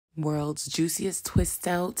World's juiciest twist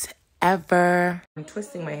out ever. I'm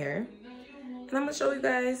twisting my hair and I'm gonna show you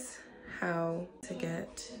guys how to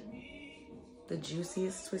get the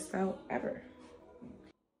juiciest twist out ever.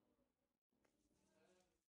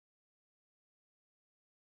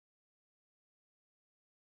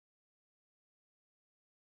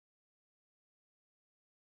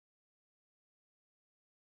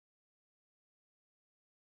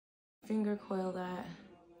 Finger coil that,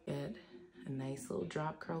 get a nice little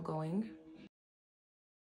drop curl going.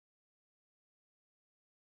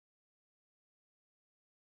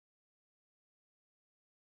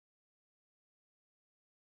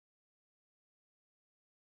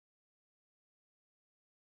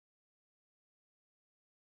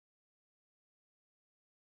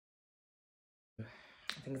 I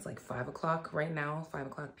think it's like 5 o'clock right now, 5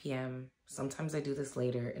 o'clock p.m. Sometimes I do this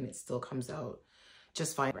later and it still comes out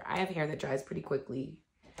just fine. I have hair that dries pretty quickly.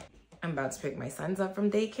 I'm about to pick my sons up from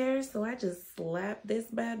daycare, so I just slap this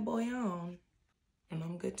bad boy on and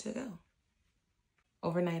I'm good to go.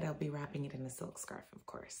 Overnight, I'll be wrapping it in a silk scarf, of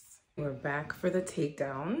course. We're back for the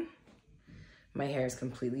takedown. My hair is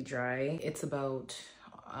completely dry. It's about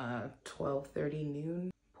 12:30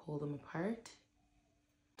 noon. Pull them apart,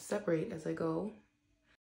 separate as I go.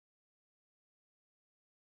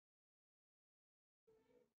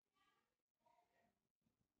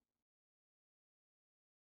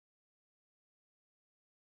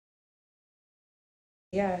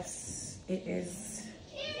 Yes, it is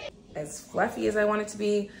as fluffy as I want it to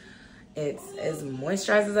be. It's as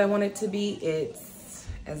moisturized as I want it to be. It's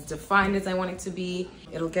as defined as I want it to be.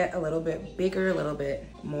 It'll get a little bit bigger, a little bit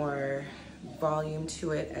more volume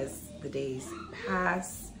to it as the days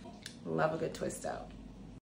pass. Love a good twist out.